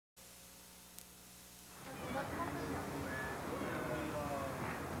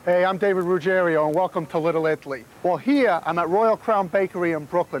Hey, I'm David Ruggerio, and welcome to Little Italy. Well, here I'm at Royal Crown Bakery in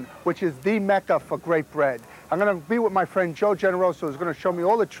Brooklyn, which is the mecca for great bread. I'm going to be with my friend Joe Generoso, who's going to show me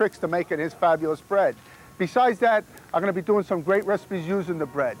all the tricks to making his fabulous bread. Besides that, I'm going to be doing some great recipes using the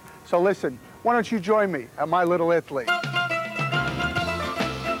bread. So listen, why don't you join me at my Little Italy?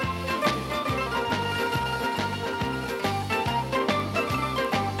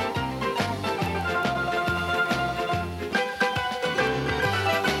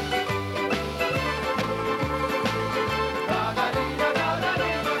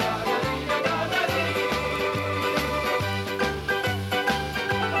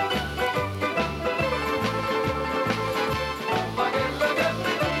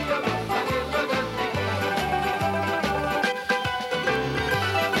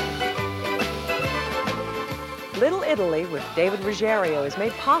 Little Italy with David Ruggerio is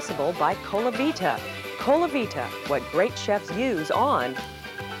made possible by Cola Vita. Cola Vita, what great chefs use on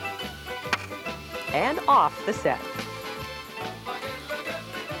and off the set.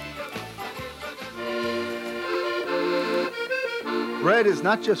 Bread is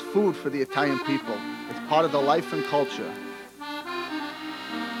not just food for the Italian people. It's part of their life and culture.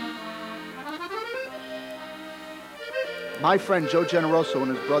 My friend Joe Generoso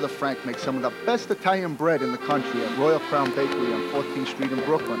and his brother Frank make some of the best Italian bread in the country at Royal Crown Bakery on 14th Street in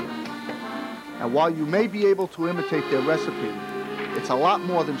Brooklyn. And while you may be able to imitate their recipe, it's a lot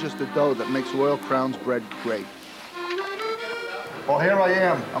more than just the dough that makes Royal Crown's bread great. Well, here I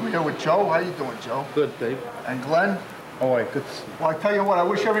am. I'm here with Joe. How you doing, Joe? Good, Dave. And Glenn? All right, good to see you. Well, I tell you what, I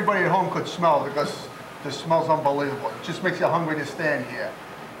wish everybody at home could smell, because this smells unbelievable. It just makes you hungry to stand here.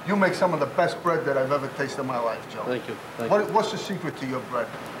 You make some of the best bread that I've ever tasted in my life, Joe. Thank you. What's the secret to your bread?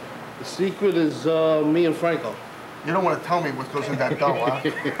 The secret is me and Franco. You don't want to tell me what goes in that dough, huh?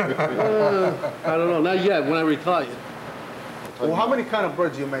 I don't know, not yet, when I retire. Well, how many kind of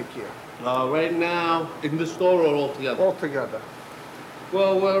breads do you make here? Right now, in the store or altogether? Altogether.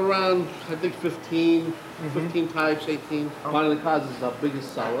 Well, we're around, I think, 15 types, 18. Pan de casa is our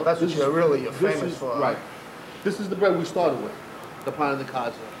biggest seller. That's what you're famous for. Right. This is the bread we started with, the pan de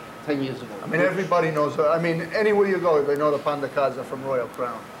casa, 10 years ago. I mean, everybody knows, I mean, anywhere you go, they know the pan de casa from Royal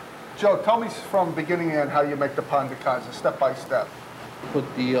Crown. Joe, tell me from beginning to end how you make the pan de casa, step by step. Put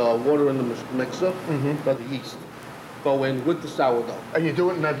the water in the mixer, let the yeast go in with the sourdough. And you do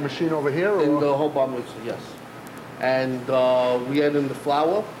it in that machine over here? Or? In the whole bar mixer, yes. And we add in the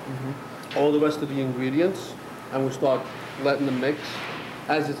flour, all the rest of the ingredients, and we start letting them mix.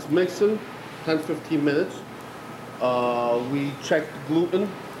 As it's mixing, 10-15 minutes, we check the gluten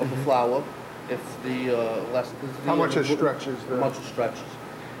of the flour. If the how much it stretches? How much it stretches.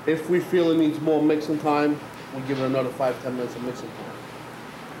 If we feel it needs more mixing time, we give it another 5-10 minutes of mixing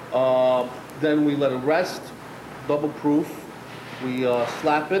time. Then we let it rest, double proof. We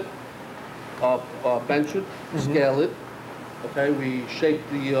slap it, bench it, scale it. Okay, we shape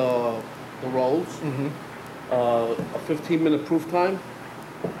the rolls. A 15-minute proof time.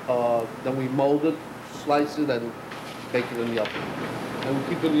 Then we mold it, slice it, and bake it in the oven. And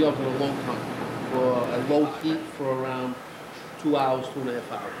we keep it in the oven a long time, for a low heat for around 2 hours,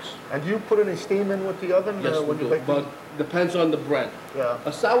 2.5 hours. And do you put any steam in with the oven? Yes, when we you do, bake but depends on the bread. Yeah.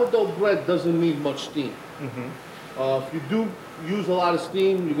 A sourdough bread doesn't need much steam. If you do use a lot of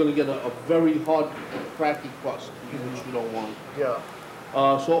steam, you're going to get a very hard, cracky crust, which you don't want. Yeah.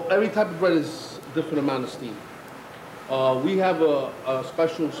 So every type of bread is a different amount of steam. We have a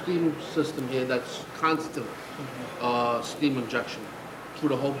special steam system here that's constant steam injection through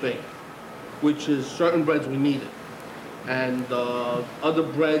the whole bake, which is certain breads we need it. And other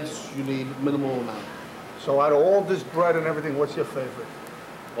breads, you need minimal amount. So out of all this bread and everything, what's your favorite?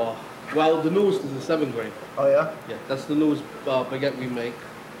 Well, the newest is the 7th grade. Oh, yeah? Yeah, that's the newest baguette we make,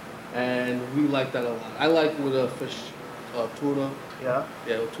 and we like that a lot. I like with a fish, tuna. Yeah?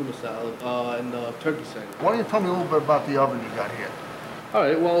 Yeah, with tuna salad, and turkey sandwich. Why don't you tell me a little bit about the oven you got here? All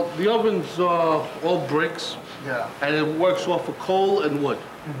right, well, the oven's all bricks. Yeah. And it works off of coal and wood.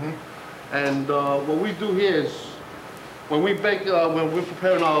 And what we do here is, when we bake, when we're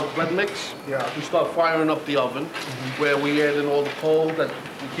preparing our bread mix, we start firing up the oven, where we add in all the coal that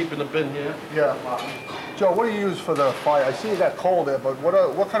we keep in the bin here. Yeah. Joe, what do you use for the fire? I see you got coal there, but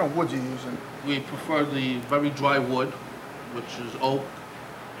what kind of wood are you using? We prefer the very dry wood, which is oak,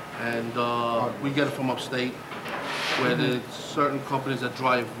 and we get it from upstate, where there's certain companies that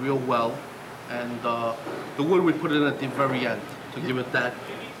dry it real well, and the wood we put in at the very end to give it that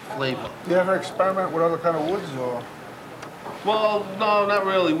flavor. Do you ever experiment with other kind of woods, or? Well, no, not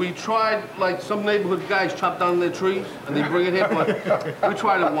really. We tried, like some neighborhood guys chop down their trees and they bring it here, but we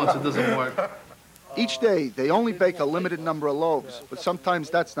tried it once, it doesn't work. Each day, they only bake a limited number of loaves, but sometimes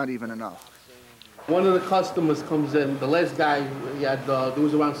that's not even enough. One of the customers comes in, the last guy, he had, there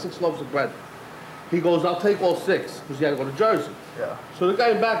was around 6 loaves of bread. He goes, I'll take all 6, because he had to go to Jersey. Yeah. So the guy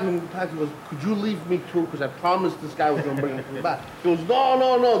in back of he goes, could you leave me 2, because I promised this guy was going to bring them back. He goes,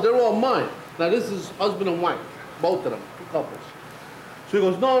 no, they're all mine. Now this is husband and wife, both of them, 2 couples. So he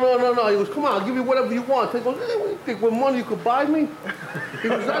goes, no. He goes, come on, I'll give you whatever you want. He goes, hey, what do you think, with money you could buy me? He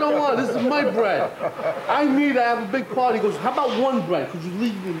goes, I don't want it, this is my bread. I have a big party. He goes, how about 1 bread? Could you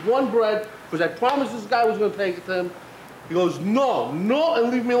leave me 1 bread? Because I promised this guy was going to take it to him. He goes, no,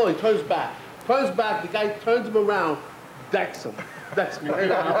 and leave me alone. He turns back, the guy turns him around, decks him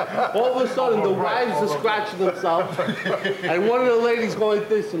right out. All of a sudden, the wives are scratching themselves, and one of the ladies going like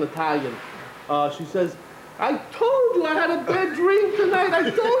this in Italian. She says, I told you I had a bad dream tonight. I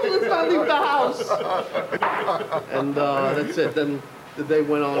told you let's not leave the house. And that's it. Then the day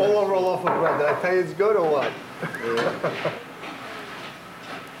went on. All over a loaf of bread. Did I tell you it's good or what? Yeah.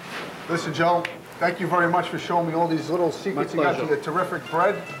 Listen, Joe, thank you very much for showing me all these little secrets you got to your terrific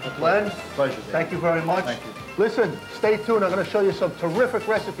bread blend. Pleasure. Thank you very much. Thank you. Listen, stay tuned. I'm going to show you some terrific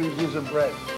recipes using bread.